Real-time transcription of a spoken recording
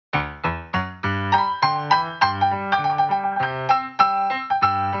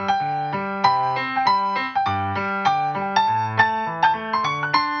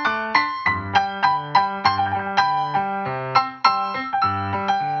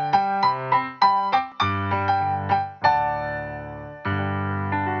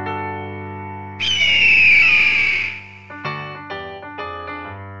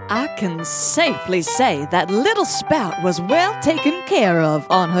can safely say that Little Spout was well taken care of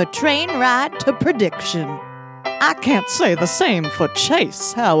on her train ride to Prediction. I can't say the same for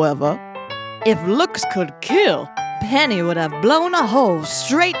Chase, however. If looks could kill, Penny would have blown a hole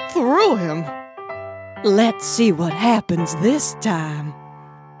straight through him. Let's see what happens this time.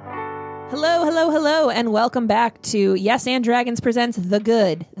 Hello, and welcome back to Yes and Dragons presents The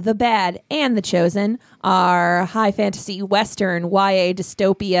Good, The Bad, and The Chosen, our high fantasy, western, YA,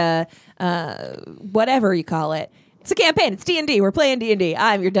 dystopia, whatever you call it. It's a campaign. It's D&D. We're playing D&D.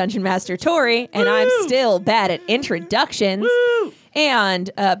 I'm your Dungeon Master, Tori, and I'm still bad at introductions. Woo! And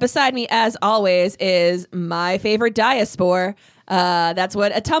beside me, as always, is my favorite diaspore. That's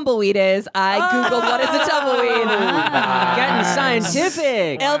what a tumbleweed is. I Googled what is a tumbleweed. Getting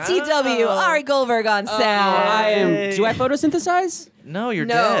scientific. LTW, Ari Goldberg on sound. I am. Do I photosynthesize? No, you're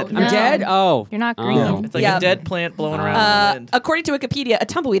No. dead. I'm dead? Oh. You're not green. It's like a dead plant blowing around in the wind. According to Wikipedia, a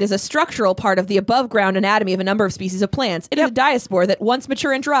tumbleweed is a structural part of the above-ground anatomy of a number of species of plants. It is a diaspore that, once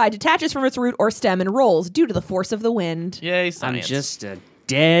mature and dry, detaches from its root or stem and rolls due to the force of the wind. Yay, science. I'm just a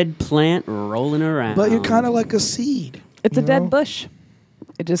dead plant rolling around. But you're kind of like a seed. It's a dead bush.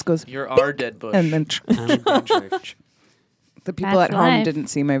 It just goes. You're our dead bush. And then I'm a dead church. the people That's at home life. didn't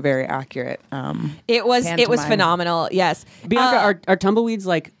see my very accurate. It was Pantomime. phenomenal. Yes, Bianca, are tumbleweeds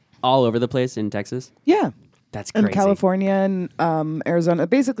like all over the place in Texas? Yeah. That's crazy. In California and Arizona,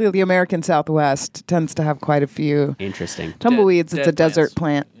 basically the American Southwest tends to have quite a few Interesting. tumbleweeds. Dead It's a desert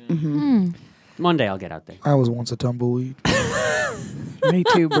plants. plant. One day I'll get out there. I was once a tumbleweed. Me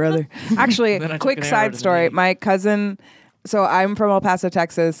too, brother. Actually, Then I took quick an arrow side to the story. knee. My cousin, so I'm from El Paso,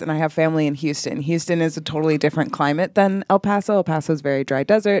 Texas, and I have family in Houston. Houston is a totally different climate than El Paso. El Paso is very dry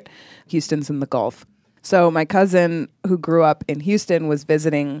desert. Houston's in the Gulf. So my cousin, who grew up in Houston, was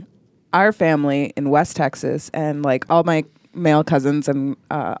visiting our family in West Texas, and like all my male cousins and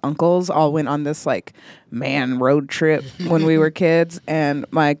uncles all went on this like road trip when we were kids, and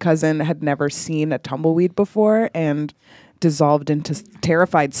my cousin had never seen a tumbleweed before and dissolved into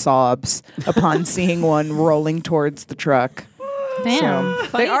terrified sobs upon seeing one rolling towards the truck. Damn. So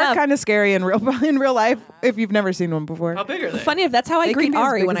Funny they are enough- kind of scary in real life if you've never seen one before. How big are they? funny if that's how I They greet can be as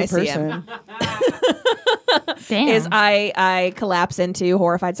Ari big when I as a see him. Damn. Is I collapse into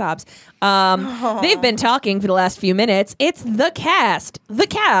horrified sobs. They've been talking for the last few minutes. It's the cast. The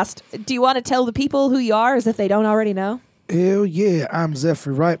cast. Do you want to tell the people who you are, as if they don't already know? Hell yeah, I'm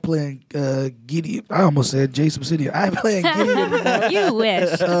Zephyr Wright playing Gideon. I almost said Jason Obsidian. I'm playing Gideon, You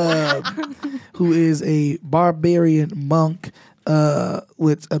wish. who is a barbarian monk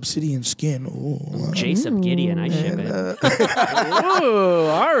with obsidian skin. Ooh. Jason Gideon, I ship it. Ooh,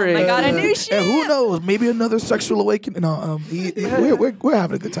 Ari. I got a new shit. And who knows? Maybe another sexual awakening. No, we're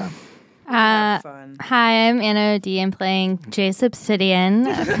having a good time. Fun. Hi, I'm Anna O'D. I'm playing Jace Obsidian.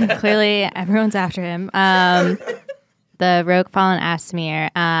 Clearly, everyone's after him. The rogue fallen Asmir.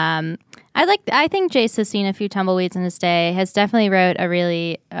 I think Jace has seen a few tumbleweeds in his day. Has definitely wrote a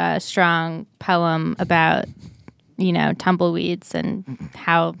really strong poem about tumbleweeds and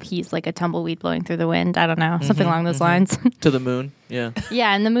how he's like a tumbleweed blowing through the wind. I don't know, something along those lines. To the moon. Yeah.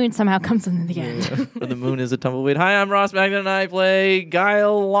 Yeah, and the moon somehow comes in the end. Or the moon is a tumbleweed. Hi, I'm Ross Magnan, and I play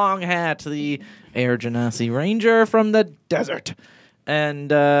Guile Longhat, the Air Genasi Ranger from the desert. And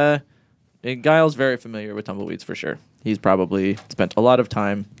Guile's very familiar with tumbleweeds for sure. He's probably spent a lot of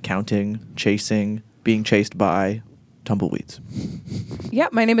time counting, chasing, being chased by tumbleweeds. Yeah,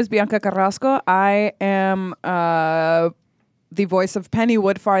 my name is Bianca Carrasco. I am the voice of Penny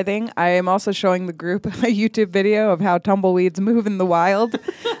Woodfarthing. I am also showing the group a YouTube video of how tumbleweeds move in the wild,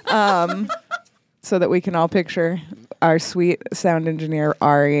 so that we can all picture our sweet sound engineer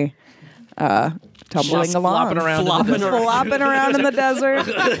Ari tumbling Just along, flopping around in the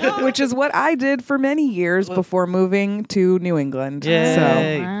desert, which is what I did for many years before moving to New England. Yay.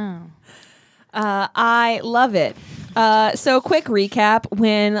 So Wow. I love it. So quick recap.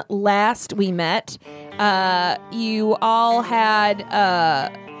 When last we met, you all had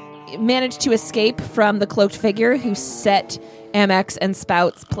managed to escape from the cloaked figure who set Amex and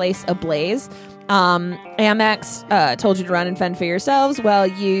Spout's place ablaze. Amex told you to run and fend for yourselves while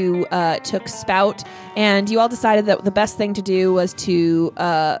you took Spout, and you all decided that the best thing to do was to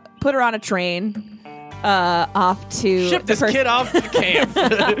put her on a train off to Ship this kid off to camp.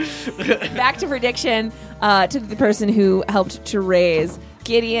 back to Prediction, to the person who helped to raise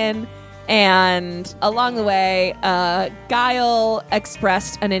Gideon. And along the way, Guile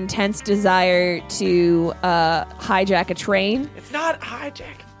expressed an intense desire to hijack a train. It's not hijack.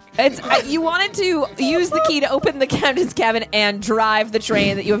 It's you wanted to use the key to open the captain's cabin and drive the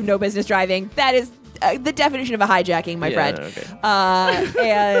train that you have no business driving. That is the definition of a hijacking, my friend. Okay.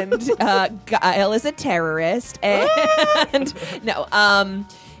 And Guile is a terrorist, and no,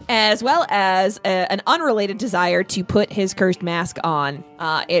 as well as an unrelated desire to put his cursed mask on.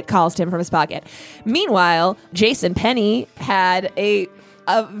 It caused him from his pocket. Meanwhile, Jason Penny had a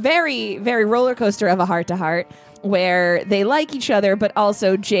very, very roller coaster of a heart-to-heart where they like each other, but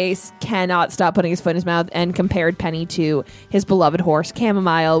also Jace cannot stop putting his foot in his mouth and compared Penny to his beloved horse,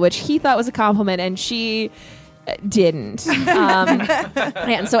 Chamomile, which he thought was a compliment, and she didn't.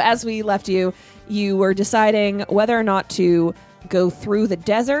 And so as we left you, you were deciding whether or not to go through the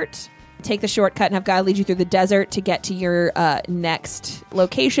desert, take the shortcut and have Guy lead you through the desert to get to your next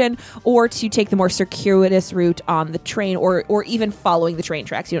location, or to take the more circuitous route on the train, or even following the train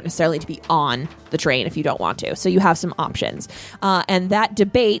tracks. You don't necessarily need to be on the train if you don't want to. So you have some options. And that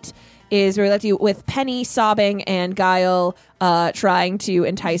debate is where we left you with Penny sobbing and Guile trying to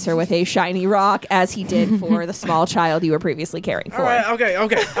entice her with a shiny rock, as he did for the small child you were previously caring for. All right, okay. All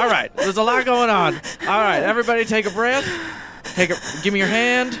right. There's a lot going on. All right, everybody take a breath. Give me your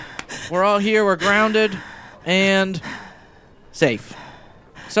hand. We're all here. We're grounded and safe.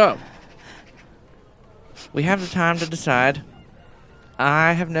 So, we have the time to decide.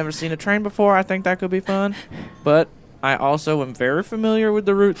 I have never seen a train before. I think that could be fun. But I also am very familiar with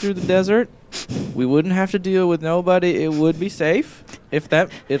the route through the desert. We wouldn't have to deal with nobody. It would be safe if that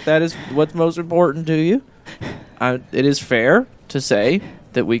is what's most important to you. It is fair to say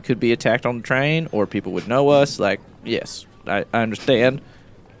that we could be attacked on the train, or people would know us. Like, yes, I understand.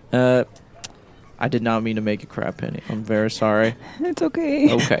 I did not mean to make you cry, Penny. I'm very sorry. It's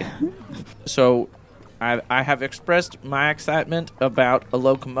okay. Okay. So, I have expressed my excitement about a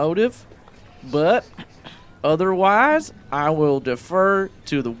locomotive, but otherwise, I will defer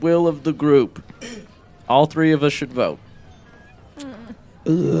to the will of the group. All three of us should vote.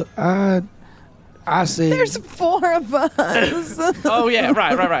 I say There's 4 of us. Oh, yeah,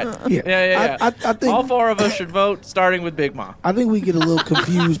 right. Yeah. I think All 4 of us should vote, starting with Big Ma. I think we get a little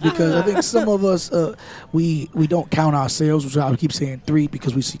confused because I think some of us we don't count ourselves, which I keep saying 3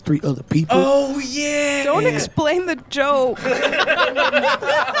 because we see 3 other people. Oh, yeah. Don't explain the joke.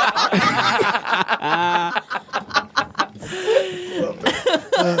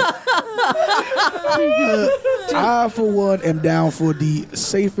 I, for one, am down for the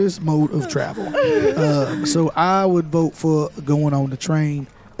safest mode of travel. So I would vote for going on the train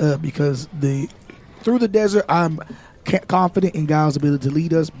because through the desert, I'm confident in Guile's ability to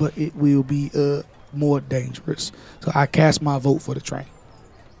lead us, but it will be more dangerous. So I cast my vote for the train.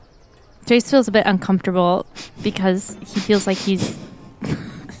 Jace feels a bit uncomfortable because he feels like he's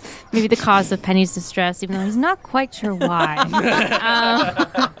maybe the cause of Penny's distress, even though he's not quite sure why.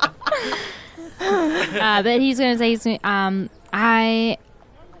 But he's going to say,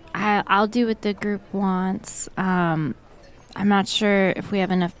 I'll do what the group wants. I'm not sure if we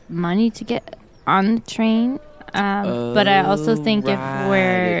have enough money to get on the train. But I also think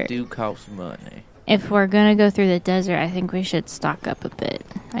it do cost money. if we're going to go through the desert, I think we should stock up a bit.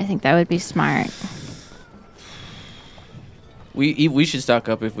 I think that would be smart. We should stock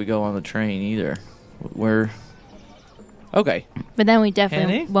up if we go on the train either. We're okay. But then we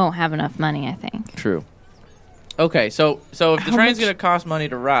definitely Penny? won't have enough money, I think. True. Okay, so if the How train's much- gonna cost money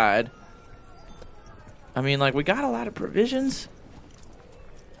to ride, I mean, like, we got a lot of provisions,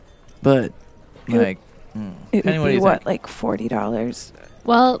 but like, It Penny, would what do be you what, think? like $40?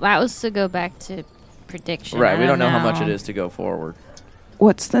 Well, that was to go back to prediction. Right, we I don't know how much it is to go forward.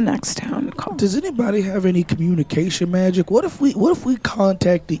 What's the next town called? Does anybody have any communication magic? What if we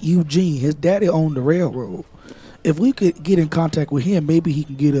contacted Eugene? His daddy owned the railroad. If we could get in contact with him, maybe he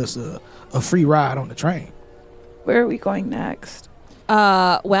can get us a free ride on the train. Where are we going next?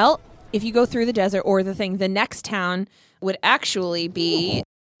 Well, if you go through the desert or the next town would actually be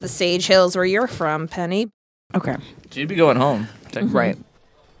the Sage Hills where you're from, Penny. Okay. She'd be going home. technically. Right.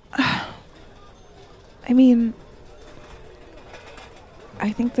 I mean,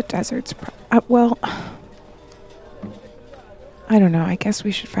 I think the desert's... well, I don't know. I guess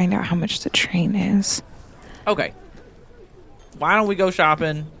we should find out how much the train is. Okay. Why don't we go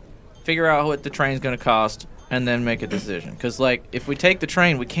shopping, figure out what the train's gonna cost, and then make a decision? Because, like, if we take the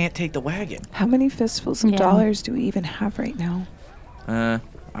train, we can't take the wagon. How many fistfuls of Yeah. dollars do we even have right now?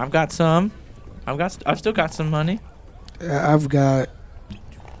 I've got some. I've still got some money. I've got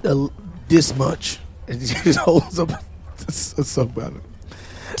this much. It just holds up somebody.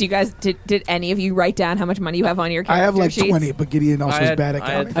 Do you guys did any of you write down how much money you have on your I have character like sheets? 20, but Gideon also I is had- bad at I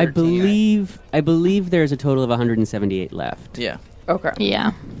had counting. I 13. believe there's a total of 178 left. Yeah. Okay.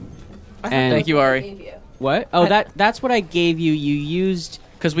 Yeah. And Thank you, Ari. What? Oh, that's what I gave you. You used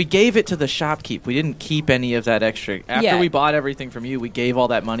Because we gave it to the shopkeep. We didn't keep any of that extra. After Yeah. we bought everything from you, we gave all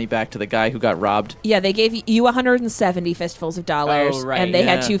that money back to the guy who got robbed. Yeah, they gave you 170 fistfuls of dollars, Oh, right, and they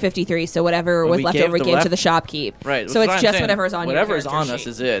had yeah. 253. So whatever And was we left gave over, we the gave to left- the shopkeep. Right. So that's it's what I'm just saying. whatever's on Whatever your is on character us sheet.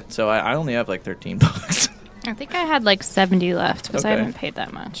 is it. So I only have like $13. I think I had like 70 left because I Okay. haven't paid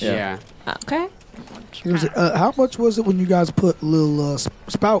that much. Yeah. Okay. How much was it when you guys put little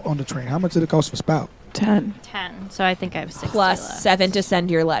spout on the train? How much did it cost for spout? 10. 10. So I think I have 60 Plus left. 7 to send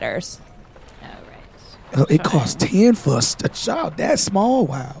your letters. Oh, right. It costs 10 for a child that small.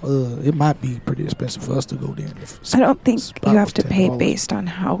 Wow, it might be pretty expensive for us to go there. I don't think Spout you have was to pay $10. based on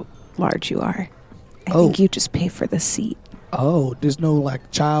how large you are. I Oh. think you just pay for the seat. Oh, there's no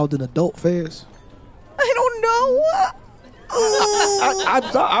like child and adult fares. I don't know. I'm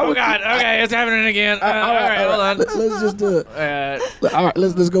sorry. Oh, God. Okay, it's happening again. All right, hold on. Let's just do it. All right,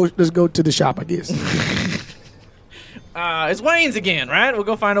 let's go to the shop, I guess. It's Wayne's again, right? We'll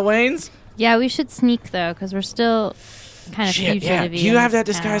go find a Wayne's. Yeah, we should sneak though because we're still kind of Shit, yeah. fugitive. Do you have that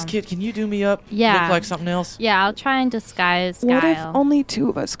disguise kit? Can you do me up? Yeah. Look like something else? Yeah, I'll try and disguise What if Guile. only 2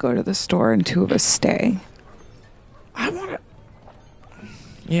 of us go to the store and 2 of us stay? I want to.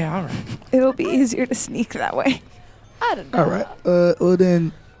 Yeah, all right. It'll be easier to sneak that way. I don't know. All right. Well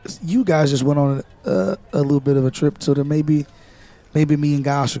then, you guys just went on a little bit of a trip, so then maybe me and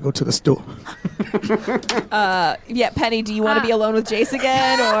Guy should go to the store. Yeah, Penny, do you want to be alone with Jace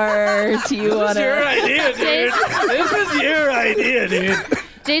again, or do you want to? idea, dude. This is your idea, dude.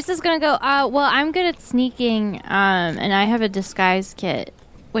 Jace is gonna go. Well, I'm good at sneaking, and I have a disguise kit,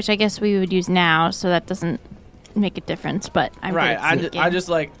 which I guess we would use now, so that doesn't make a difference. But I'm Right. good at sneaking. I just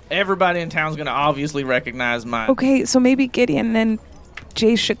like everybody in town's gonna obviously recognize my. Okay, so maybe Gideon and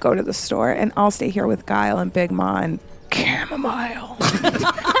Jay should go to the store, and I'll stay here with Guile and Big Ma and Chamomile.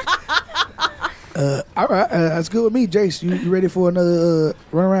 All right. That's good with me, Jace. You ready for another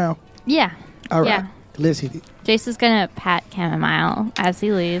run around? Yeah. All right. Yeah. Let's hit it. Jace is gonna pat Chamomile as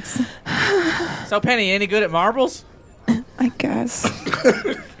he leaves. So Penny, any good at marbles? I guess.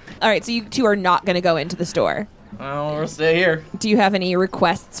 All right, so you two are not going to go into the store. Oh, we'll stay here. Do you have any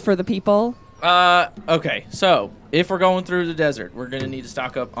requests for the people? Okay. So if we're going through the desert, we're gonna need to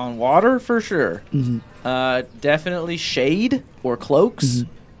stock up on water for sure. Definitely shade or cloaks.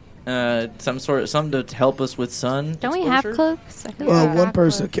 Something to help us with sun. Don't we exposure. have cloaks? I feel like we One have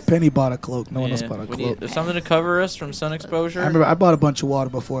person, cloaks. Penny bought a cloak. No one else Yeah, bought a we cloak. need something to cover us from sun exposure. I remember I bought a bunch of water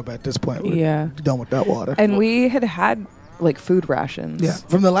before, but at this point, we're Yeah. done with that water. And we had like food rations. Yeah,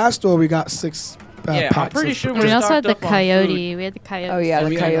 from the last store, we got 6 Yeah, I'm pots pretty of- sure And we we're also had stocked the up on coyote. We had the coyote. Oh, yeah, the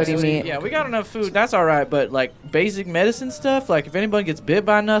food. coyote meat. Yeah, we got enough food. That's all right. But like basic medicine stuff, like if anybody gets bit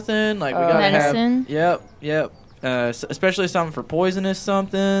by nothing, like we gotta Medicine? have. Yep. Especially something for poisonous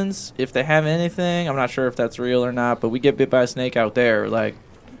somethings. If they have anything, I'm not sure if that's real or not. But we get bit by a snake out there, like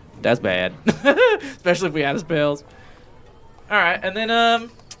that's bad. Especially if we had spells. All right, and then I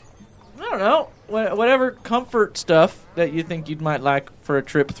don't know, whatever comfort stuff that you think you might like for a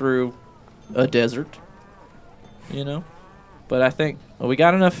trip through a desert. You know, but I think we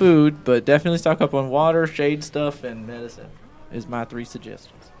got enough food, but definitely stock up on water, shade stuff, and medicine. Is my 3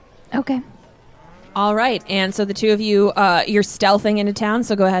 suggestions. Okay. All right, and so the two of you, you're stealthing into town,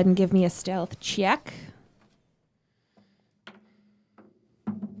 so go ahead and give me a stealth check.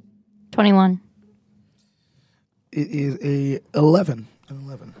 21. It is a 11. An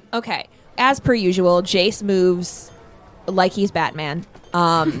 11. Okay. As per usual, Jace moves like he's Batman.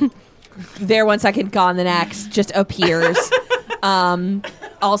 There 1 second, gone the next, just appears.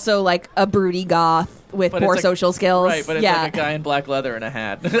 Also like a broody goth with But poor it's like- social skills. Right, but it's yeah. like a guy in black leather and a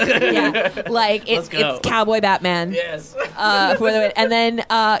hat. Yeah. Like Let's go. it's cowboy Batman. Yes. And then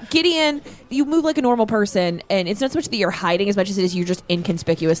Gideon, you move like a normal person, and it's not so much that you're hiding as much as it is you're just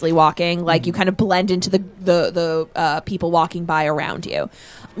inconspicuously walking. Like you kind of blend into the people walking by around you,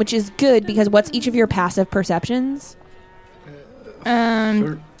 which is good because what's each of your passive perceptions?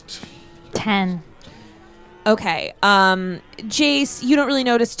 10. Okay, Jace, you don't really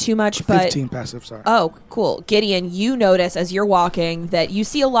notice too much, but 15 passive, sorry. oh, cool. Gideon, you notice as you're walking that you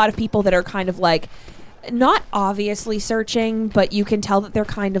see a lot of people that are kind of like not obviously searching, but you can tell that they're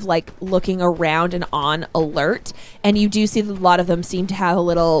kind of like looking around and on alert. And you do see that a lot of them seem to have a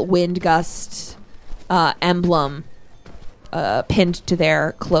little wind gust emblem pinned to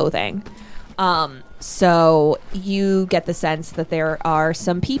their clothing. So you get the sense that there are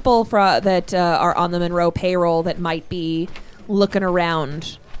some people that are on the Monroe payroll that might be looking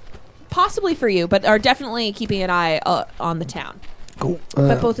around, possibly for you, but are definitely keeping an eye on the town. Cool.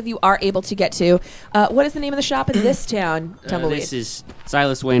 but both of you are able to get to. What is the name of the shop in this town, Tumbleweed? This is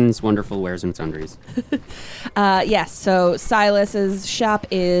Silas Wayne's Wonderful Wares and Sundries. Yes, so Silas's shop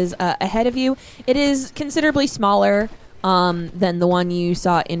is ahead of you. It is considerably smaller than the one you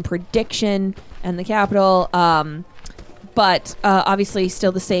saw in Prediction and the Capital, but obviously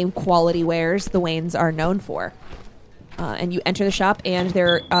still the same quality wares the Waynes are known for. And you enter the shop, and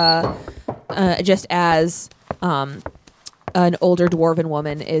they're just as an older dwarven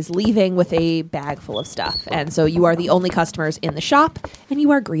woman is leaving with a bag full of stuff. And so you are the only customers in the shop, and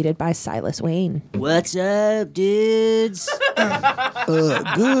you are greeted by Silas Wayne. What's up, dudes?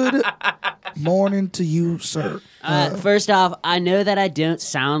 Good morning to you, sir. First off, I know that I don't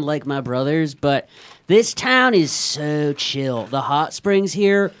sound like my brothers, but this town is so chill. The hot springs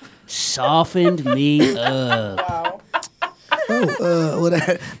here softened me up. Well,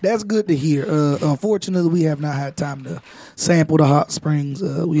 that's good to hear. Unfortunately, we have not had time to sample the hot springs.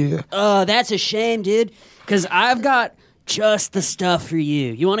 That's a shame, dude, because I've got just the stuff for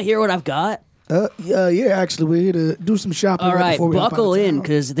you. You want to hear what I've got? Yeah, actually, we're here to do some shopping. All right, before we hop out buckle of in, town.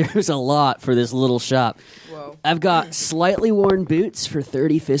 because there's a lot for this little shop. I've got slightly worn boots for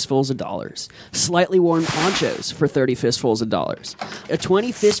 30 fistfuls of dollars. Slightly worn ponchos for 30 fistfuls of dollars. A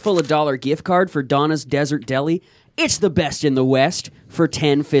 20 fistful of dollar gift card for Donna's Desert Deli. It's the best in the West for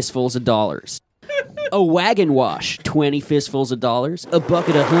 10 fistfuls of dollars. A wagon wash, 20 fistfuls of dollars. A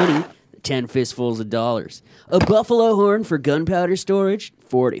bucket of honey, 10 fistfuls of dollars. A buffalo horn for gunpowder storage,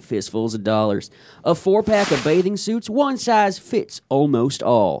 40 fistfuls of dollars. A 4-pack of bathing suits, one size fits almost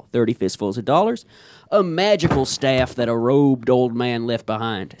all, 30 fistfuls of dollars. A magical staff that a robed old man left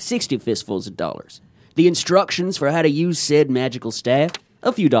behind, 60 fistfuls of dollars. The instructions for how to use said magical staff,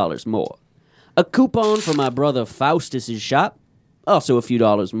 a few dollars more. A coupon for my brother Faustus's shop, also a few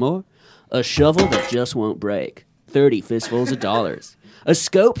dollars more. A shovel that just won't break, 30 fistfuls of dollars. A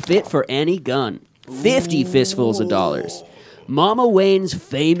scope fit for any gun, 50 fistfuls of dollars. Mama Wayne's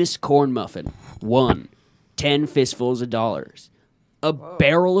famous corn muffin, 10 fistfuls of dollars. A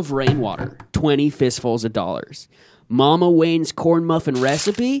barrel of rainwater, 20 fistfuls of dollars. Mama Wayne's corn muffin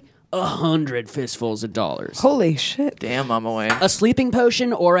recipe, 100 fistfuls of dollars. Holy shit. Damn, Mama Wayne. A sleeping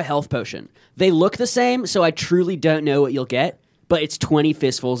potion or a health potion. They look the same, so I truly don't know what you'll get, but it's 20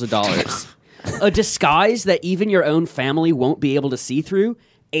 fistfuls of dollars. A disguise that even your own family won't be able to see through,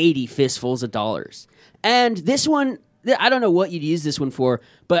 80 fistfuls of dollars. And this one, I don't know what you'd use this one for,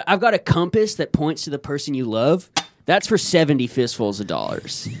 but I've got a compass that points to the person you love. That's for 70 fistfuls of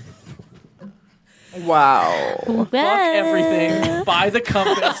dollars. Wow. Fuck everything, buy the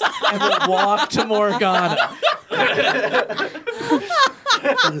compass, and then walk to Morgana.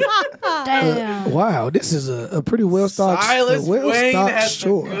 Damn. Wow, this is a pretty well stocked, Silas Wayne has the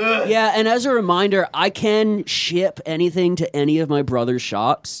store. goods. Yeah, and as a reminder, I can ship anything to any of my brother's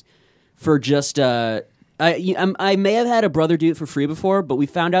shops for just I may have had a brother do it for free before, but we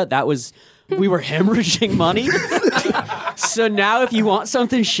found out we were hemorrhaging money. So now if you want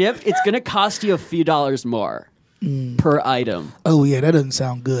something shipped, it's going to cost you a few dollars more per item. Oh yeah, that doesn't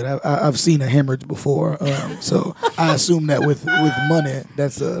sound good. I've seen a hemorrhage before, so I assume that with money,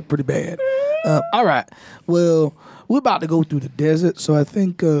 that's pretty bad. All right, well, we're about to go through the desert, so I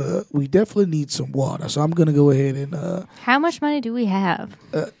think we definitely need some water. So I'm gonna go ahead and. How much money do we have?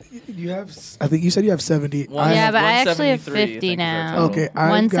 You have, I think you said you have 70. Yeah, but I actually have 173, I 50 think, is our now. total. Okay, I've got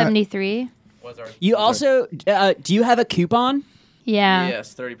 173. You also, do you have a coupon? Yeah.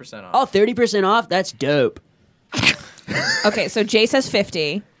 Yes, 30% off. Oh, 30% off? That's dope. Okay, so Jay says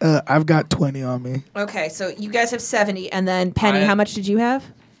 50. I've got 20 on me. Okay, so you guys have 70. And then Penny, I- how much did you have?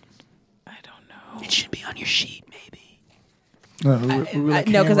 It should be on your sheet, maybe.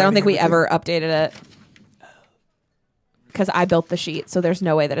 No, because I don't think we ever updated it. Because I built the sheet, so there's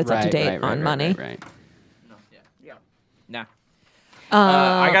no way that it's up to date on money. Right. Nah.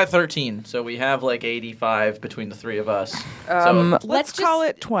 I got 13, so we have like 85 between the three of us. So Let's just- call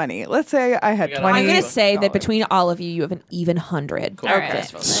it 20. Let's say I had We got 20. I'm going to $20. say that between all of you, you have an even 100. Cool. All right.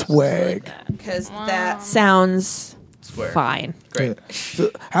 That's fine. Swag. Because that sounds Swear. fine. Great. So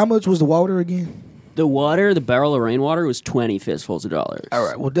how much was the water again? The barrel of rainwater was 20 fistfuls of dollars. All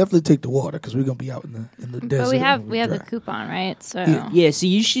right, we'll definitely take the water because we're gonna be out in the desert. But we have and the dry. coupon, right? So Yeah, so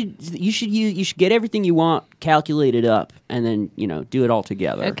you should get everything you want calculated up and then, do it all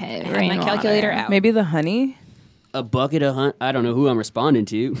together. okay. I have my rainwater. calculator out. Maybe the honey? A bucket of I don't know who I'm responding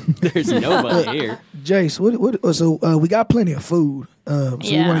to. There's nobody here. Jace, so we got plenty of food, so we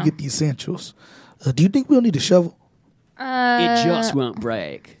Yeah. want to get the essentials. Do you think we'll need a shovel? It just won't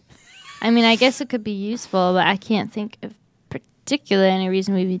break. I mean, I guess it could be useful, but I can't think of particularly any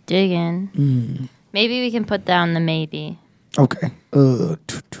reason we'd be digging. Maybe we can put down the maybe. Okay.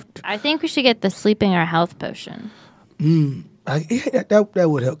 I think we should get the sleeping or health potion. That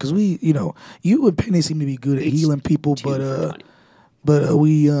would help because you and Penny seem to be good at healing people, but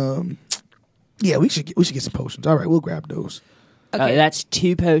we should get some potions. All right, we'll grab those. Okay. That's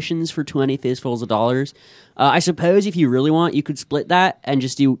 2 potions for 20 fistfuls of dollars. I suppose if you really want, you could split that and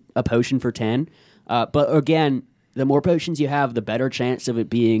just do a potion for 10. But again, the more potions you have, the better chance of it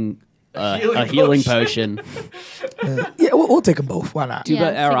being a healing potion. We'll take them both. Why not? Yeah,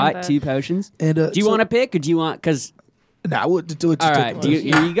 let's All take right, them 2 both. potions. And do you want to pick, or do you want? Because Nah, we'll do it. all right,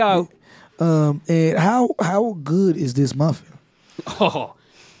 here you go. And how good is this muffin? Oh,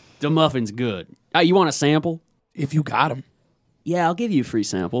 the muffin's good. You want a sample? If you got him. Yeah, I'll give you a free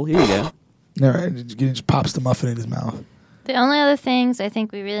sample. Here you go. All right, just pops the muffin in his mouth. The only other things I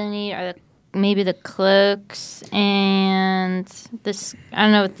think we really need are maybe the cloaks and this. I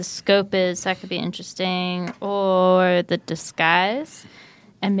don't know what the scope is. That could be interesting. Or the disguise,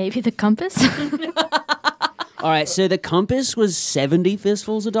 and maybe the compass. All right, so the compass was 70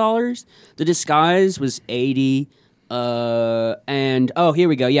 fistfuls of dollars. The disguise was 80. And here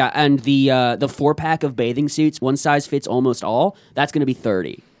we go. Yeah, and the 4-pack of bathing suits, one size fits almost all. That's going to be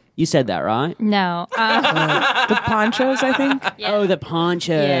 30. You said that, right? No. The ponchos, I think. Yeah. Oh, the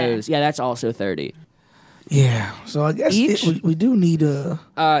ponchos. Yeah, that's also 30. Yeah, so I guess Each? we do need a.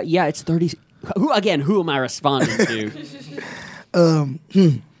 Yeah, it's 30. Who am I responding to?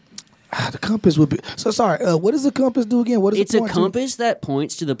 The compass would be. So sorry. What does the compass do again? What is It's it a point to? compass that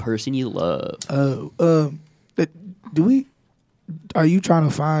points to the person you love. Are you trying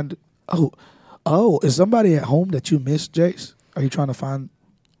to find? Oh, is somebody at home that you miss, Jace? Are you trying to find?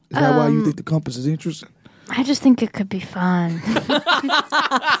 Is that why you think the compass is interesting? I just think it could be fun.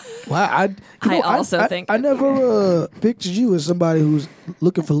 Well, I also think I never pictured you as somebody who's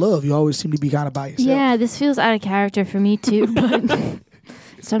looking for love. You always seem to be kind of by yourself. Yeah, this feels out of character for me too, but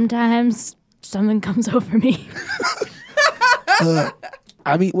sometimes something comes over me.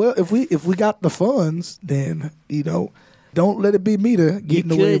 I mean, well, if we got the funds, then don't let it be me to get in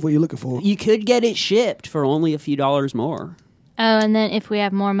the way of what you're looking for. You could get it shipped for only a few dollars more. Oh, and then if we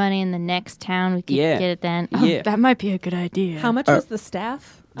have more money in the next town, we can get it then. Oh, Yeah. that might be a good idea. How much was the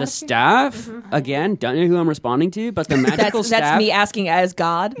staff? The staff, again, don't know who I'm responding to, but the magical staff. That's me asking as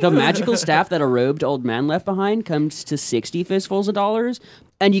God. The magical staff that a robed old man left behind comes to 60 fistfuls of dollars,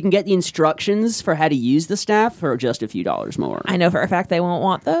 and you can get the instructions for how to use the staff for just a few dollars more. I know for a fact they won't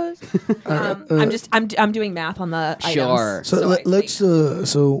want those. I'm doing math on the Sure. items. So let's.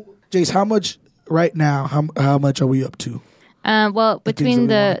 So Jace, how much right now? How much are we up to? Well, between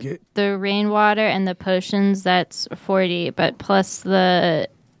that we wanna the rainwater and the potions, that's 40, but plus the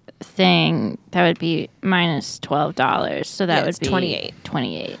thing, that would be minus $12. So that would it's be 28.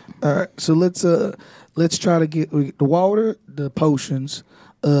 All right. So let's try to get the water, the potions,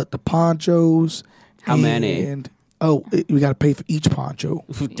 the ponchos. How many? And we got to pay for each poncho.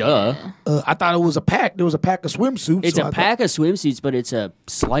 Duh. I thought it was a pack. There was a pack of swimsuits. It's so a pack of swimsuits, but it's a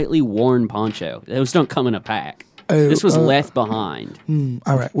slightly worn poncho. Those don't come in a pack. Oh, This was left behind.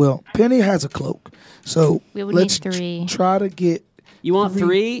 All right. Well, Penny has a cloak, so We would let's need 3. try to get. You want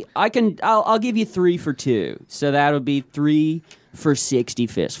 3? I'll give you 3 for 2. So that would be 3 for 60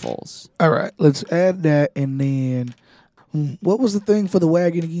 fistfuls. All right. Let's add that, and then what was the thing for the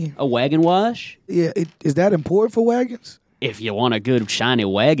wagon again? A wagon wash? Yeah, is that important for wagons? If you want a good shiny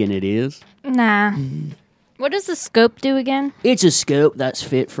wagon, it is. Nah. What does the scope do again? It's a scope that's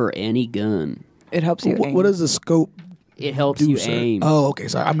fit for any gun. It helps you. What does the scope It helps do, you sir? aim. Oh, okay.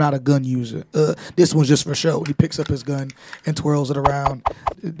 Sorry, I'm not a gun user. This one's just for show. He picks up his gun and twirls it around,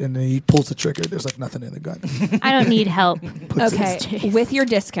 and then he pulls the trigger. There's like nothing in the gun. I don't need help. Okay, with your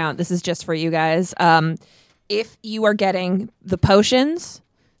discount, this is just for you guys. If you are getting the potions,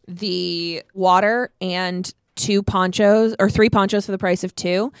 the water, and 2 ponchos or 3 ponchos for the price of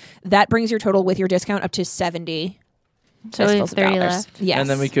 2, that brings your total with your discount up to 70. So we have fistfuls of 30 dollars. left. Yes, And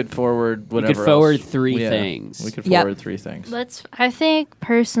then we could forward We whatever could forward else. 3 Yeah, things. We could Yep. forward 3 things. I think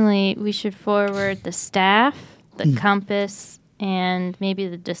personally we should forward the staff, the compass, and maybe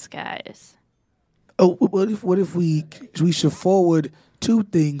the disguise. Oh, what if we should forward 2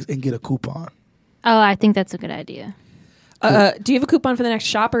 things and get a coupon? Oh, I think that's a good idea. do you have a coupon for the next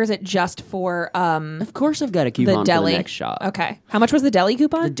shop, or is it just for Of course I've got a coupon the deli for the next shop. Okay, how much was the deli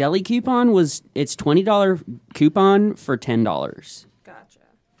coupon? The deli coupon it's $20 coupon for $10.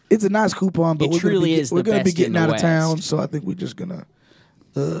 It's a nice coupon, but It we're truly is we're the gonna be best in getting the out of West. town, so I think we're just gonna.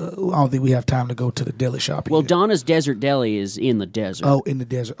 I don't think we have time to go to the deli shop. Well, yet. Donna's Desert Deli is in the desert. Oh, in the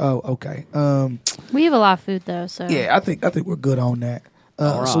desert. Oh, okay. We have a lot of food though, so Yeah, I think we're good on that.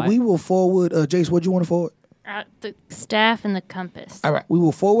 All So right. we will forward. Jace, what do you want to forward? The staff and the compass. All right, we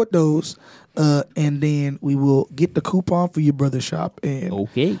will forward those, and then we will get the coupon for your brother's shop. And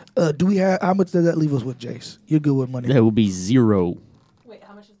Okay. do we have how much does that leave us with, Jace? You're good with money. That will be 0. Wait,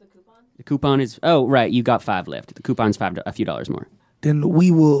 how much is the coupon? The coupon is right. You got 5 left. The coupon's a few dollars more. Then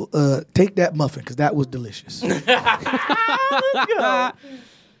we will take that muffin because that was delicious.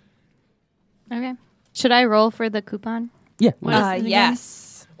 Okay. Should I roll for the coupon? Yeah. Why not?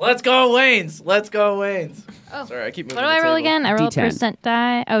 Yes. Let's go, Wayne's. Let's go, Wayne's. Oh. Sorry, I keep moving What do the I roll table. again? I roll D10. a percent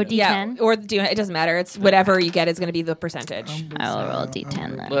die. Oh, D10. Yeah, or it doesn't matter. It's whatever you get is going to be the percentage. I will roll a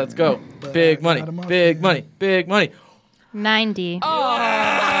D10 then. Let's go. Big money. Big money. Big money. 90.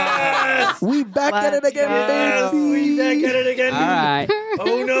 We back at it again, Yes, baby. we back at it again. All right.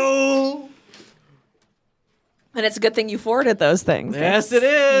 Oh no. And it's a good thing you forwarded those things. Yes, it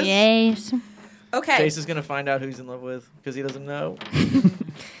is. Yes. Okay. Chase is gonna find out who he's in love with because he doesn't know.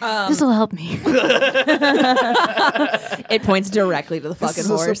 This will help me. It points directly to the This fucking is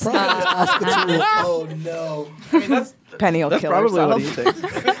a horse. surprise. Oscar tool. Oh no! I mean, that's Penny will kill probably herself. what he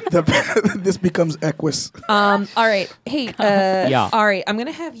thinks. This becomes Equus. All right. Hey. Yeah. All right. I'm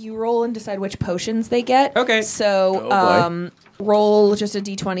gonna have you roll and decide which potions they get. Okay. So, Oh, boy. roll just a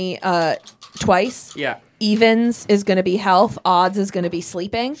d20 twice. Yeah. Evens is going to be health. Odds is going to be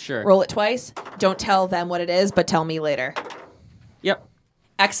sleeping. Sure. Roll it twice. Don't tell them what it is, but tell me later. Yep.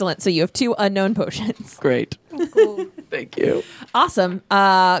 Excellent. So you have 2 unknown potions. Great. Thank you. Awesome.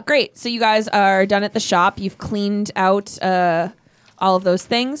 Great. So you guys are done at the shop. You've cleaned out all of those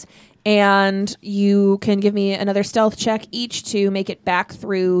things. And you can give me another stealth check each to make it back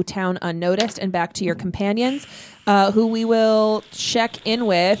through town unnoticed and back to your companions, who we will check in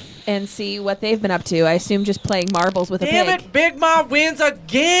with and see what they've been up to. I assume just playing marbles with Damn a pig. it! Big Mom wins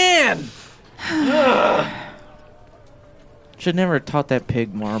again. Should never have taught that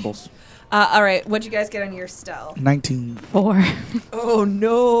pig marbles. All right. What'd you guys get on your stealth? 19. 4. Oh,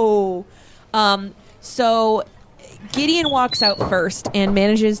 no. So Gideon walks out first and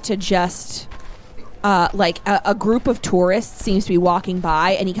manages to just a group of tourists seems to be walking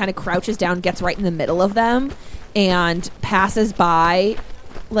by, and he kind of crouches down, gets right in the middle of them, and passes by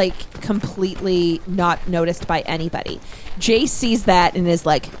like completely not noticed by anybody. Jace sees that and is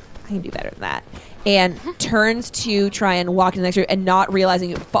like, I can do better than that, and turns to try and walk in the next room, and not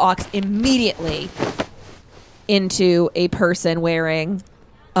realizing it walks immediately into a person wearing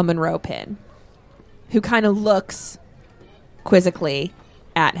a Monroe pin, who kind of looks quizzically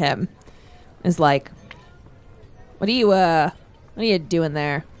at him, is like, what are you doing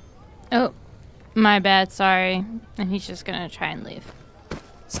there? Oh, my bad. Sorry. And he's just going to try and leave.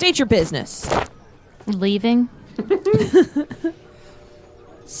 State your business. Leaving?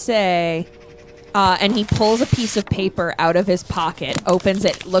 Say, and he pulls a piece of paper out of his pocket, opens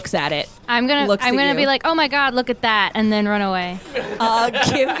it, looks at it. I'm gonna Looks at you. be like, oh my god, look at that, and then run away.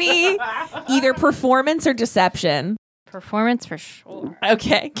 Give me either performance or deception. Performance for sure.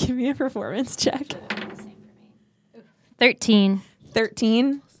 Okay, give me a performance check. 13.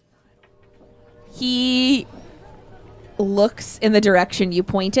 13. He looks in the direction you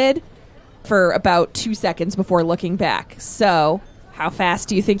pointed for about 2 seconds before looking back. So, how fast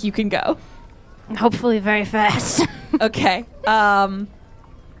do you think you can go? Hopefully very fast. Okay.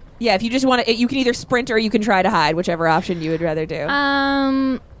 Yeah, if you just want to, you can either sprint or you can try to hide, whichever option you would rather do.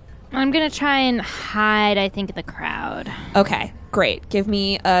 I'm gonna try and hide, I think, the crowd. Okay, great. Give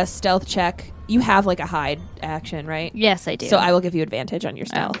me a stealth check. You have like a hide action, right? Yes, I do. So I will give you advantage on your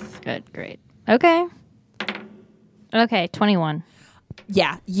stealth. Oh, good, great. Okay. Okay, 21.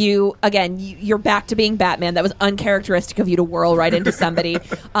 Yeah, you're back to being Batman. That was uncharacteristic of you to whirl right into somebody.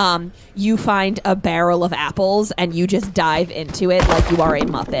 You find a barrel of apples and you just dive into it like you are a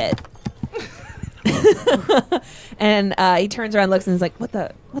Muppet. And he turns around, looks, and is like, "What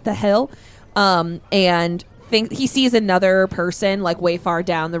the hell?" And he sees another person like way far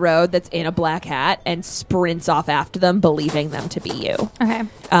down the road that's in a black hat and sprints off after them, believing them to be you. Okay,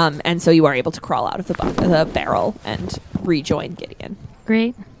 And so you are able to crawl out of the barrel and rejoin Gideon.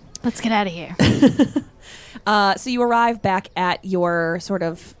 great. Let's get out of here. So you arrive back at your sort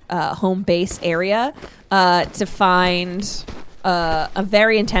of home base area to find a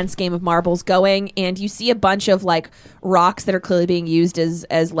very intense game of marbles going, and you see a bunch of like rocks that are clearly being used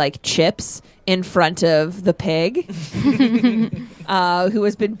as like chips in front of the pig, who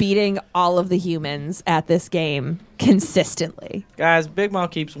has been beating all of the humans at this game consistently. Guys, Big Mom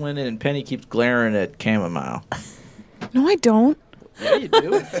keeps winning and Penny keeps glaring at Chamomile. No, I don't. Yeah, you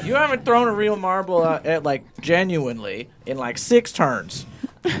do. You haven't thrown a real marble at like genuinely in like 6 turns.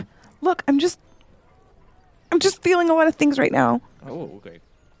 Look, I'm just feeling a lot of things right now. Oh, okay.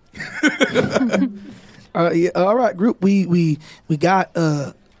 Yeah, all right, group. We got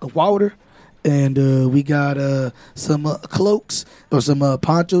a water, and we got some cloaks or some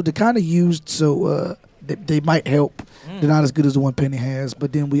poncho. They're kind of used, so they might help. They're not as good as the one Penny has,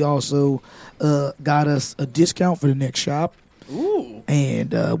 but then we also got us a discount for the next shop. Ooh.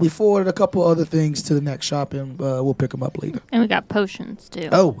 And we forwarded a couple other things to the next shop, and we'll pick them up later. And we got potions too.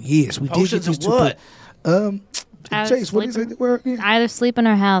 Oh yes, we Potions did get these of what? I was Chase, what did you say sleeping. they were again? Either sleeping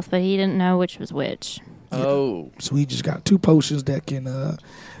or health, but he didn't know which was which. Oh. So we just got 2 potions that can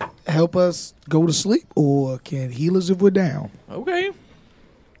help us go to sleep or can heal us if we're down. Okay.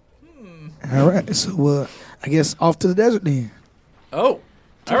 All right, so I guess off to the desert then. Oh.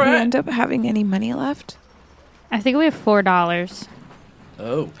 Did All we right. end up having any money left? I think we have $4.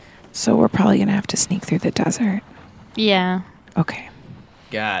 Oh. So we're probably gonna have to sneak through the desert. Yeah. Okay.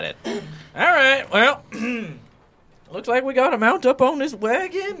 Got it. All right. Well, looks like we got to mount up on this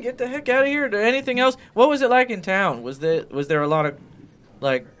wagon. Get the heck out of here. Anything else? What was it like in town? Was there a lot of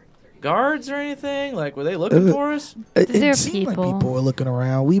like guards or anything? Like were they looking for us? There are seemed like people. people were looking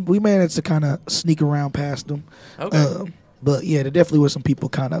around. We managed to kind of sneak around past them. Okay. But yeah, there definitely were some people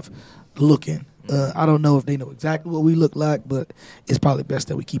kind of looking. I don't know if they know exactly what we look like, but it's probably best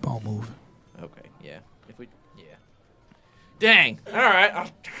that we keep on moving. Okay. Yeah. Yeah. Dang. All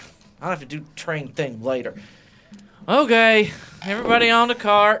right. I'll have to do train thing later. Okay. Everybody on the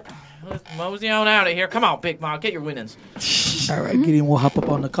cart. Let's mosey on out of here. Come on, Big Mom. Get your winnings. All right, Gideon, we'll hop up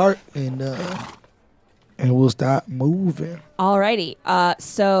on the cart and we'll start moving. Alrighty.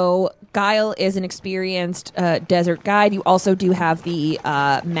 So Guile is an experienced desert guide. You also do have the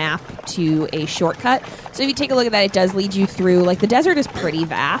map to a shortcut. So if you take a look at that, it does lead you through. Like the desert is pretty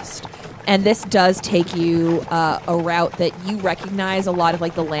vast, and this does take you a route that you recognize a lot of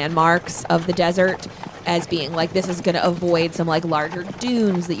like the landmarks of the desert as being like this is going to avoid some like larger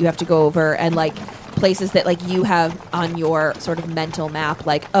dunes that you have to go over and like places that like you have on your sort of mental map.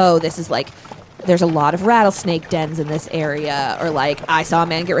 Like this is like. There's a lot of rattlesnake dens in this area, or like I saw a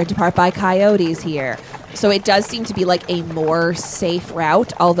man get ripped apart by coyotes here. So it does seem to be like a more safe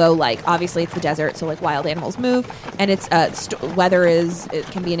route, although like obviously it's the desert, so like wild animals move, and it's weather it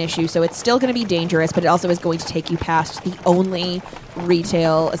can be an issue, so it's still going to be dangerous, but it also is going to take you past the only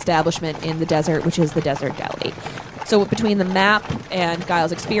retail establishment in the desert, which is the Desert Deli. So between the map and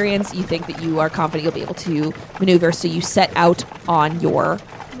Guile's experience, you think that you are confident you'll be able to maneuver, so you set out on your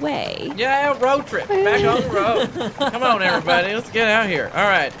way. Yeah, road trip. Back on the road. Come on, everybody. Let's get out here. All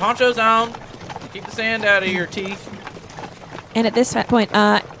right. Poncho's on. Keep the sand out of your teeth. And at this point,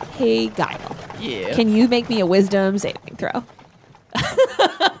 hey Guile, Yeah. can you make me a wisdom saving throw?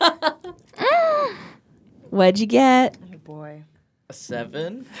 What'd you get? Oh boy. A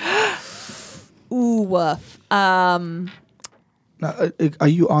 7? Ooh, woof. Now, are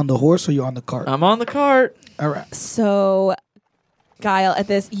you on the horse or are you on the cart? I'm on the cart. All right. So, Guile, at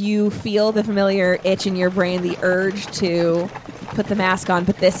this, you feel the familiar itch in your brain, the urge to put the mask on,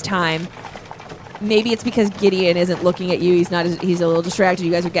 but this time, maybe it's because Gideon isn't looking at you. He's a little distracted.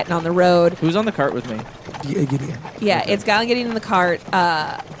 You guys are getting on the road. Who's on the cart with me? Yeah, Gideon. Yeah, it's Guile getting in the cart.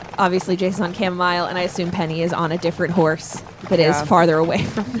 Obviously, Jason's on Chamomile, and I assume Penny is on a different horse that is Yeah. farther away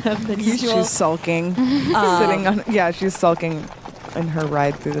from them than usual. She's sulking, sitting on. Yeah, she's sulking in her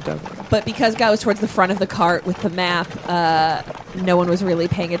ride through the desert. But because Guy was towards the front of the cart with the map, no one was really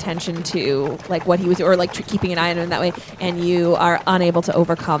paying attention to like what he was, or like keeping an eye on him that way. And you are unable to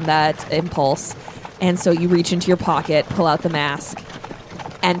overcome that impulse, and so you reach into your pocket, pull out the mask,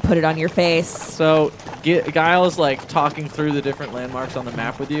 and put it on your face. So Guile is like talking through the different landmarks on the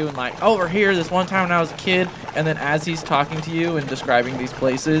map with you, and like over here, this one time when I was a kid, and then as he's talking to you and describing these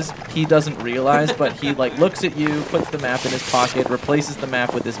places, he doesn't realize, but he like looks at you, puts the map in his pocket, replaces the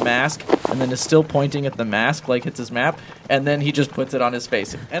map with his mask, and then is still pointing at the mask like it's his map, and then he just puts it on his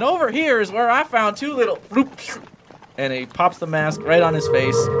face. And over here is where I found 2 little, and he pops the mask right on his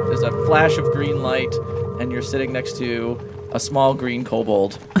face. There's a flash of green light, and you're sitting next to a small green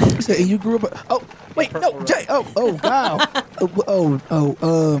kobold. So, and you grew up. Oh, wait, no, Jay. Oh, wow.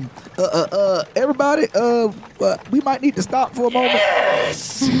 Everybody. We might need to stop for a moment.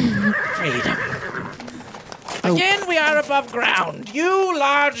 Yes! Freedom. Again, we are above ground. You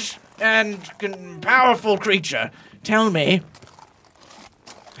large and powerful creature. Tell me,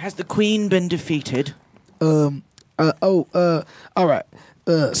 has the queen been defeated? All right.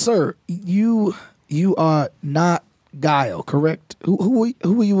 Sir, you are not Guile, correct? Who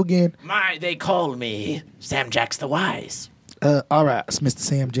are you again? They call me Sam Jacks the Wise. All right, Mr.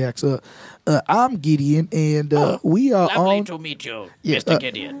 Sam Jacks. I'm Gideon, and we are Lovely on. to meet you, Yes, Mr.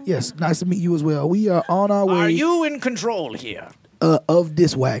 Gideon. Yes, nice to meet you as well. We are on our way Are you in control here? of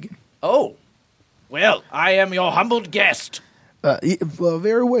this wagon. Oh, Well, I am your humbled guest. Well,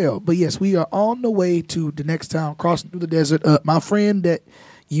 very well. But yes, we are on the way to the next town, crossing through the desert. My friend that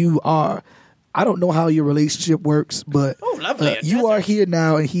you are, I don't know how your relationship works, but lovely, a you are desert. here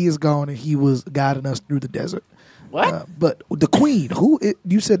now, and he is gone, and he was guiding us through the desert. What? But the queen,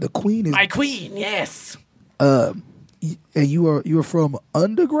 you said the queen is, My queen, yes. and you are from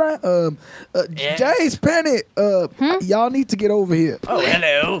underground. Yes. Jace Pennant, y'all need to get over here. Oh,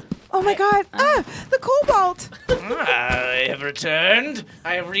 hello. Oh my God! The cobalt. I have returned.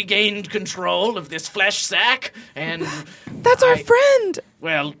 I have regained control of this flesh sack, and That's our friend.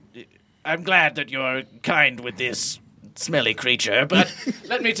 well, I'm glad that you're kind with this smelly creature, but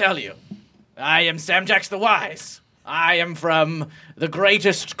let me tell you, I am Samjax the Wise. I am from the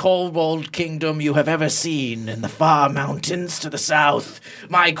greatest kobold kingdom you have ever seen in the far mountains to the south.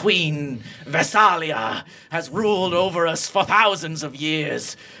 My queen, Vesalia, has ruled over us for thousands of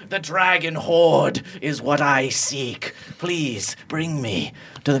years. The dragon horde is what I seek. Please bring me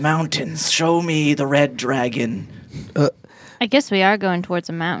to the mountains. Show me the red dragon. I guess we are going towards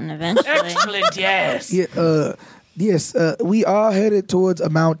a mountain eventually. Excellent, yes. Yeah, yes, we are headed towards a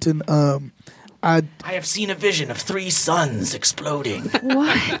mountain. I have seen a vision of 3 suns exploding.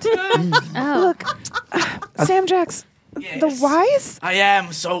 What? Oh, Look, Samjax, Yes. the Wise. I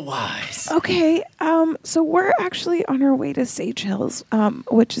am so wise. Okay, so we're actually on our way to Sage Hills,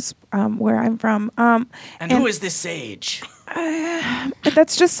 which is where I'm from. And who is this sage?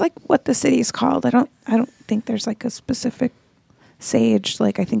 That's just like what the city's called. I don't think there's like a specific sage.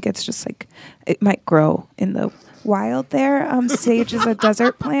 Like I think it's just like it might grow in the wild there. Sage is a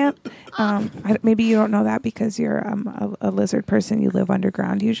desert plant. Maybe you don't know that because you're a lizard person. You live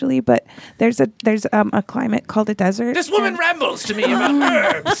underground usually, but there's a climate called a desert. This woman rambles to me about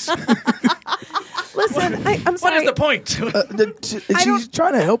herbs. Listen, I'm What sorry. is the point? She's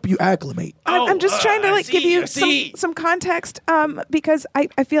trying to help you acclimate. I'm just trying to I like give you see. some context because I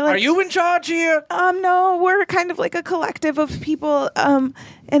feel like Are you in charge here? no, we're kind of like a collective of people and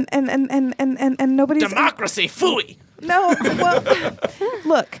nobody's Democracy, phooey. No, well,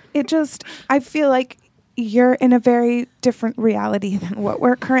 look, I feel like you're in a very different reality than what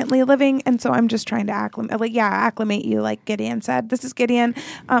we're currently living, and so I'm just trying to acclimate you, like Gideon said. This is Gideon.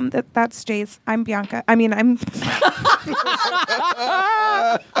 That's Jace. I'm Bianca. I'm.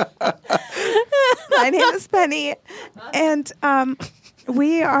 My name is Penny, and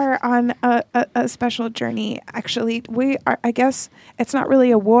we are on a special journey. Actually, we are. I guess it's not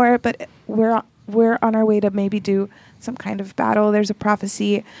really a war, but we're on our way to maybe do some kind of battle. There's a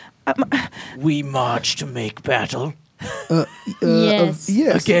prophecy. We march to make battle. yes.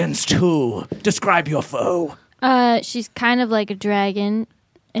 Yes. Against who? Describe your foe. She's kind of like a dragon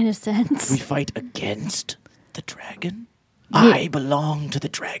in a sense. We fight against the dragon? I belong to the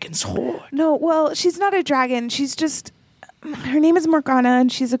dragon's horde. No, well, she's not a dragon. She's just. Her name is Morgana,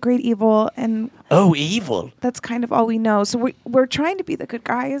 and she's a great evil, and Oh, evil. that's kind of all we know. So we're trying to be the good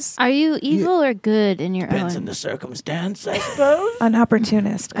guys. Are you evil or good in your Depends on own? the circumstance, I suppose. An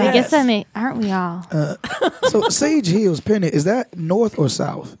opportunist. I guess aren't we all? So Sage Hills, Pennant, is that north or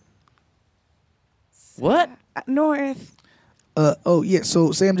south? What? North. Oh yeah.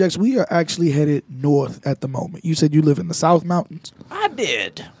 So Sam Jackson, we are actually headed north at the moment. You said you live in the South Mountains. I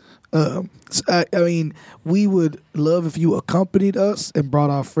did. So, I mean, we would love if you accompanied us and brought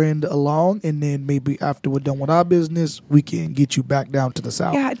our friend along, and then maybe after we're done with our business, we can get you back down to the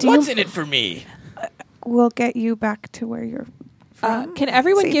south. Yeah, What's in it for me? we'll get you back to where you're from. Can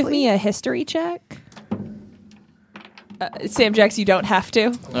everyone give safely. me a history check? Sam Jax, you don't have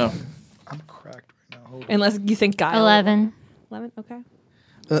to, Oh. I'm cracked right now. Hold unless you think Guile. 11. 11, okay.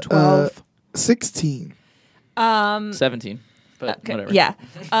 on. 12. 16. 17. But Okay, whatever.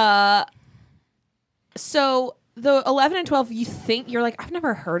 yeah. So the 11 and 12, you're like, I've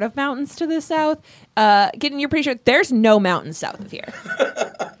never heard of mountains to the south. Gideon, you're pretty sure there's no mountains south of here.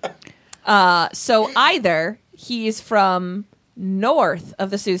 So either he's from north of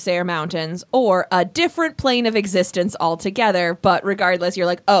the Soothsayer Mountains or a different plane of existence altogether. But regardless, you're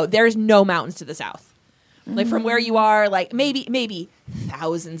like, oh, there's no mountains to the south. Like from where you are, like maybe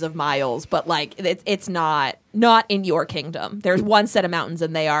thousands of miles, but like it's not in your kingdom. There's one set of mountains,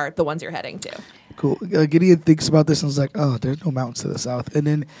 and they are the ones you're heading to. Cool. Gideon thinks about this and is like, oh, there's no mountains to the south. And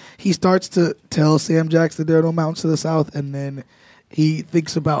then he starts to tell Sam Jax that there are no mountains to the south. And then he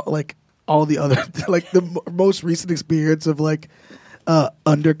thinks about like all the other, like the most recent experience of like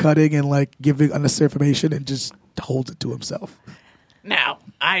undercutting and like giving unnecessary information, and just holds it to himself. Now,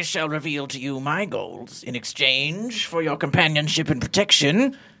 I shall reveal to you my goals in exchange for your companionship and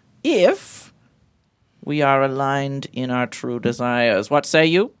protection if we are aligned in our true desires. What say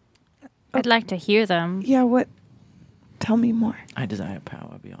you? I'd like to hear them. Yeah, what? Tell me more. I desire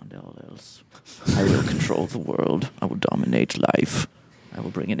power beyond all else. I will control the world. I will dominate life. I will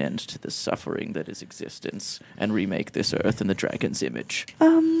bring an end to the suffering that is existence and remake this earth in the dragon's image.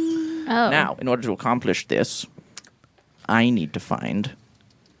 Oh. Now, in order to accomplish this, I need to find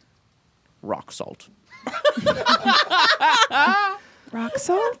rock salt. Rock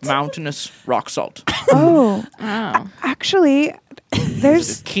salt? Mountainous rock salt. Oh. Oh. Actually, It's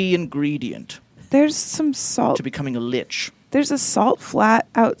there's a key ingredient some salt. to becoming a lich. There's a salt flat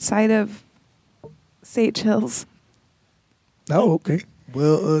outside of Sage Hills. Oh, okay.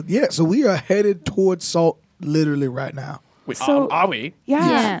 Well, yeah. So we are headed towards salt literally right now. Wait, So- are we?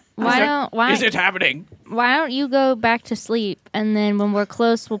 Yeah. Is it happening? Why don't you go back to sleep, and then when we're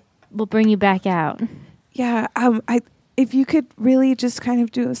close, we'll bring you back out. Yeah. If you could really just kind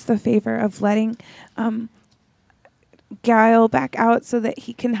of do us the favor of letting Guile back out so that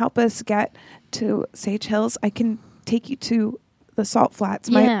he can help us get to Sage Hills, I can take you to the salt flats.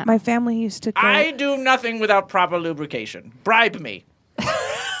 Yeah. My family used to go. I do nothing without proper lubrication. Bribe me.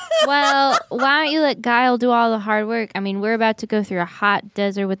 Well, why don't you let Guile do all the hard work? I mean, we're about to go through a hot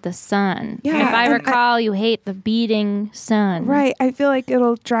desert with the sun. Yeah, And if I and recall, you hate the beating sun. Right. I feel like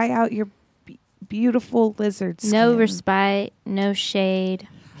it'll dry out your beautiful lizard skin. No respite, no shade.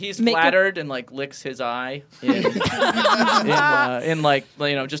 He's Make a- flattered and like licks his eye in like,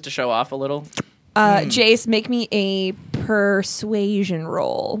 you know, just to show off a little. Jace, make me a persuasion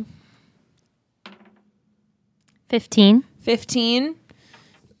roll. 15. 15.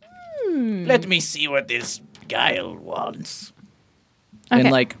 Let me see what this Guile wants. Okay.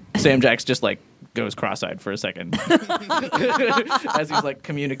 And like Sam Jax just like goes cross-eyed for a second as he's like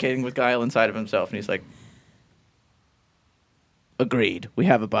communicating with Guile inside of himself, and he's like, "Agreed, we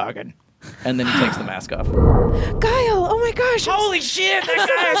have a bargain." And then he takes the mask off. Guile, oh my gosh. Holy shit, that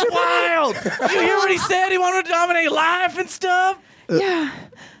guy is wild! Did you hear what he said? He wanted to dominate life and stuff. Yeah.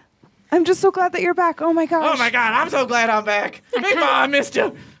 I'm just so glad that you're back. Oh my gosh. Oh my god, I'm so glad I'm back. Big Mom, I missed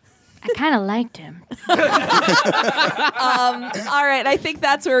you. I kind of liked him. All right, I think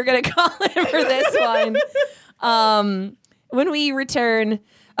that's what we're going to call it for this one. When we return,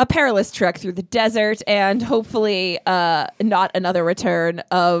 a perilous trek through the desert, and hopefully not another return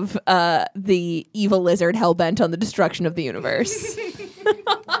of the evil lizard hellbent on the destruction of the universe.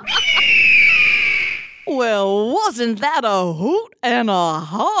 Well, wasn't that a hoot and a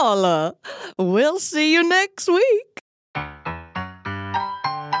holler? We'll see you next week.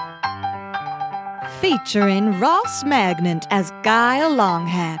 Featuring Ross Magnant as Guile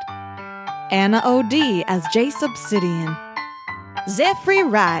Longhat, Anna O'D as Jace Obsidian, Zephyr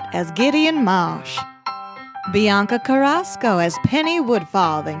Wright as Gideon Marsh, Bianca Carrasco as Penny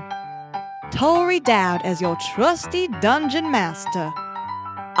Woodfarthing, Tori Dowd as your trusty dungeon master,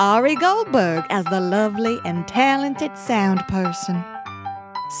 Ari Goldberg as the lovely and talented sound person.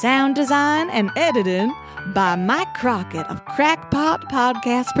 Sound design and editing by Mike Crockett of Crackpot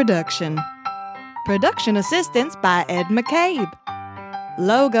Podcast Production. Production assistance by Ed McCabe.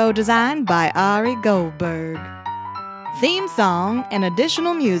 Logo design by Ari Goldberg. Theme song and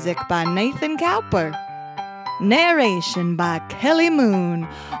additional music by Nathan Cowper. Narration by Kelly Moon.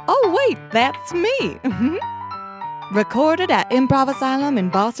 Oh wait, that's me. Recorded at Improv Asylum in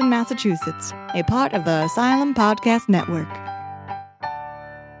Boston, Massachusetts, a part of the Asylum Podcast Network.